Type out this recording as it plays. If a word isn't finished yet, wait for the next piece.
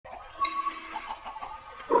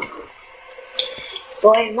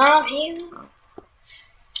Boy, Mom here,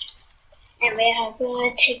 and we are going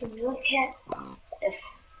to take a look at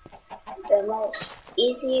the most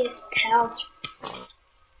easiest talismans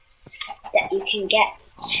that you can get.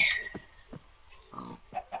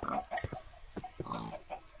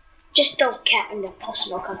 Just don't count in the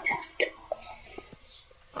personal compactor.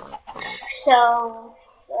 So,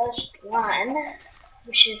 first one,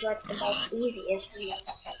 which is like the most easiest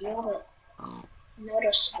and most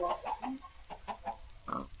noticeable one.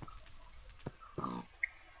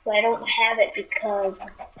 But I don't have it because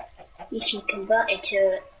you can convert it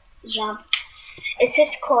to zombie. It's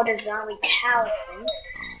just called a zombie talisman.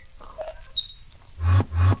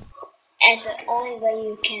 And the only way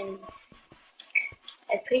you can,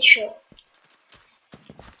 I'm pretty sure,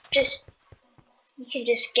 you can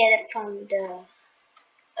just get it from the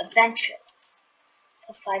adventure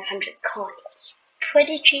for 500 coins.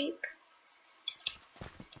 Pretty cheap.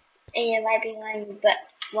 And you might be wondering, but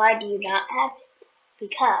why do you not have it?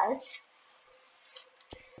 Because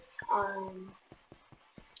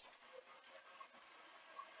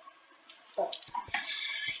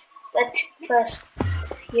but first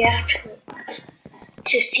you have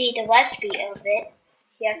to see the recipe of it.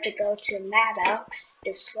 You have to go to Maddox,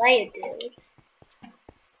 the Slayer dude,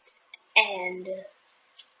 and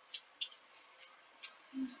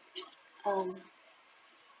I'm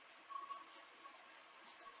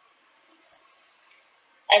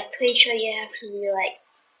pretty sure you have to be like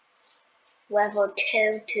level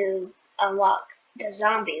 2 to unlock the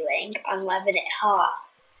zombie link on Level It Hard.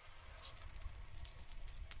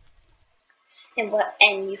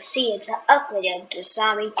 And you see it's an upgrade of the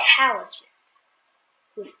zombie talisman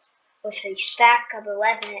with a stack of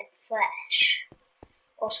 11 flesh.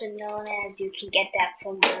 Also known as you can get that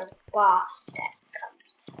from the boss that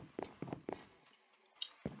comes.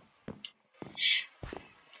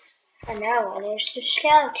 Another one is the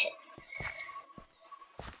skeleton.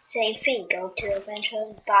 Same thing, go to the adventure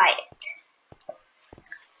and buy it.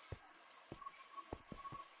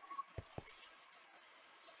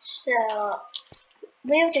 So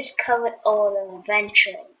we've just covered all the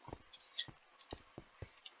adventure ones.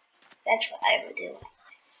 That's what I would do.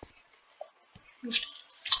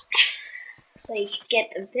 So you can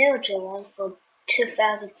get the villager one for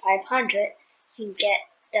 2,500. You can get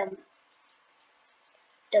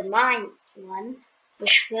the mine one,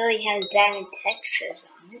 which really has diamond textures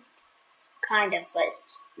on it. Kind of, but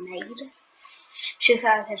it's made.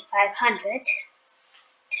 2,500.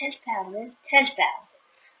 10,000. 10,000.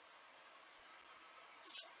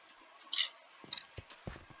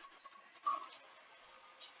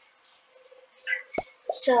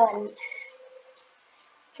 So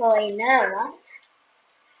for another one,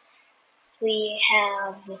 we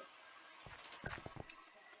have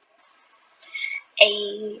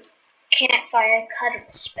a campfire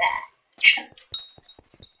cutlass badge.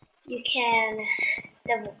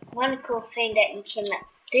 The one cool thing that you can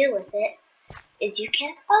do with it is you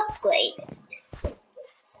can upgrade it.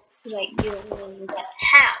 Like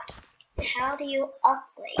how do you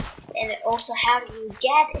upgrade? And also how do you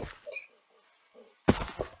get it?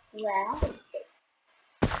 Well,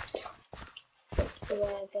 you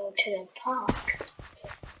want to go to the park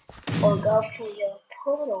or go through your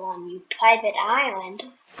portal on your private island,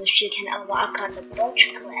 which you can unlock on the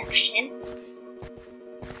Birch collection.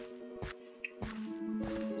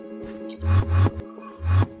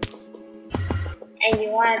 And you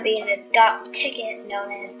want to be in a dark ticket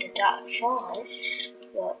known as the Dark Forest,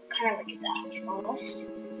 well, kind of like a Dark Forest.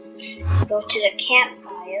 Go to the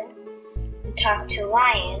campfire and talk to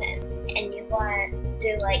Ryan, and you want to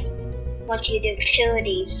do like, once you do 2 of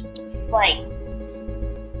these, like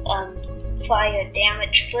fire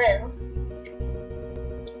damage through,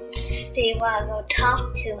 then you want to go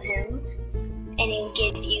talk to him, and he'll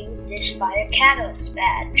give you this fire catalyst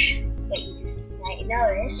badge. But you might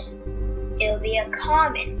notice it'll be a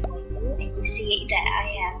common for you, and you see that I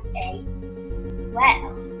have a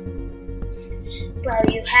well. Well,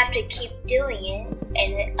 you have to keep doing it,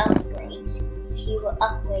 and it upgrades. He will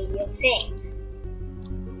upgrade your thing.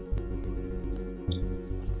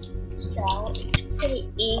 So it's pretty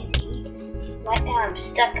easy. Right now I'm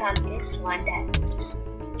stuck on this one that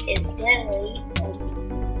is literally,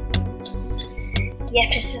 you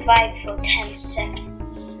have to survive for 10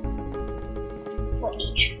 seconds for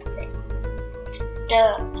each thing. The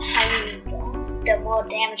higher you go, the more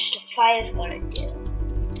damage the fire is going to do.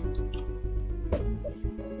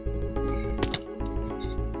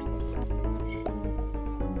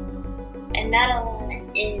 Another one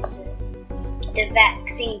is the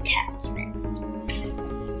vaccine talisman.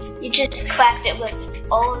 You just craft it with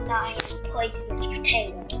all 9 poisonous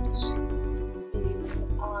potatoes.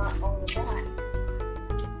 want all done.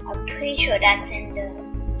 I'm pretty sure that's in the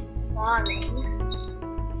farming.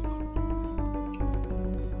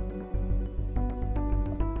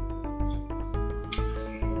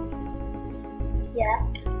 Yep.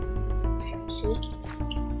 See?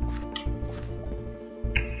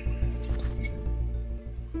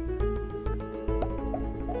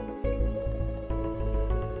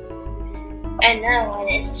 Another one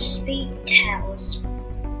is the speed talisman.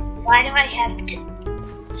 Why do I have to?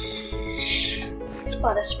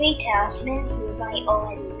 For the speed talisman, you might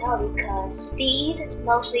already know because speed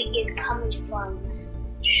mostly is coming from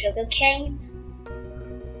sugarcane.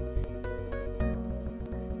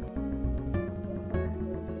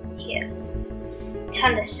 Here, it's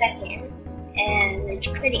 100 seconds, and it's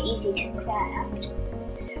pretty easy to craft.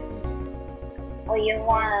 Or you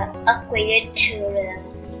want to upgrade it to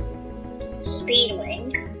the speed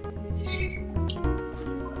wing,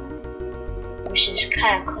 which is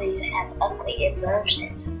kind of cool. You have upgraded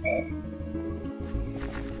versions of it.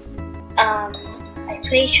 I'm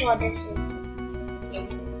pretty sure this is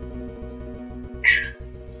in.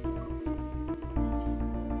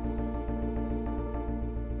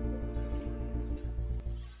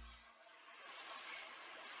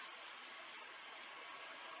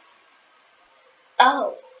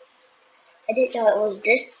 Oh, I didn't know it was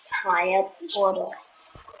this high up for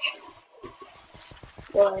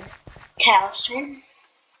the talisman.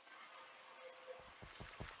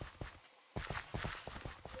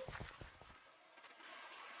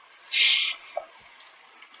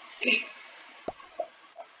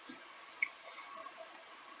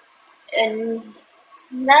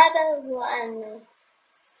 Another one,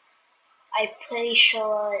 I'm pretty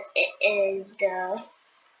sure it is the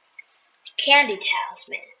candy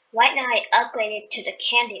talisman. Right now I upgraded to the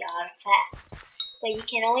candy artifact, but you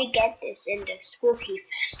can only get this in the Spooky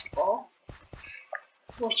Festival,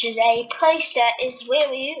 which is a place that is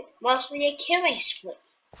really mostly a killing spree.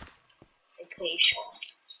 I'm pretty sure,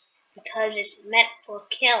 because it's meant for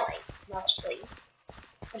killing mostly,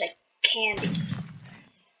 for the candies.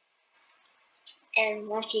 And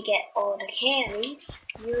once you get all the candies,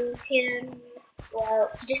 you can,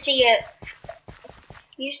 well, you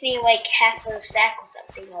just need like half of a stack or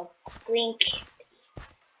something of green candy.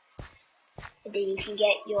 And then you can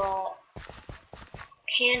get your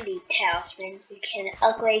candy talisman. You can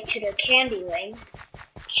upgrade to the candy ring,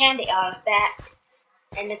 candy artifact,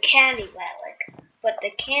 and the candy relic. But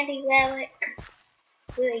the candy relic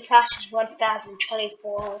really costs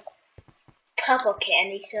 1,024 purple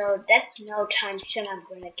candy, so that's no time soon I'm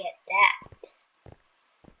gonna get that.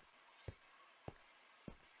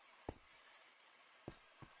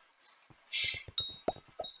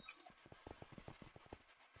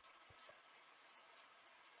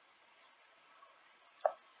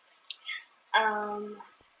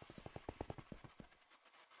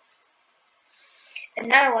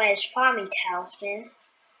 Another one is farming talisman.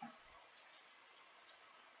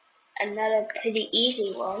 Another pretty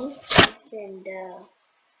easy one.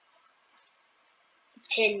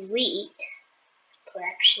 It's in wheat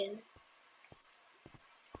collection.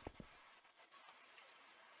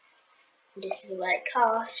 This is what it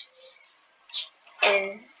costs.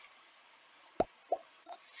 And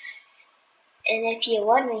if you're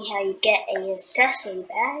wondering how you get a accessory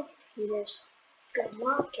bag, you just go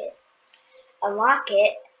unlock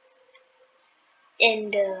it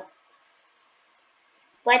in the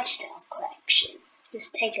Whetstone collection.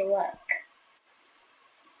 Just take a look.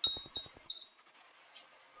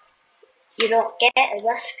 You don't get a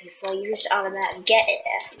recipe for it, you just automatically get it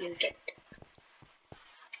after you get it.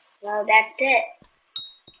 Well, that's it.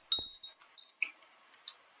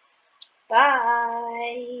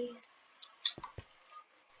 Bye.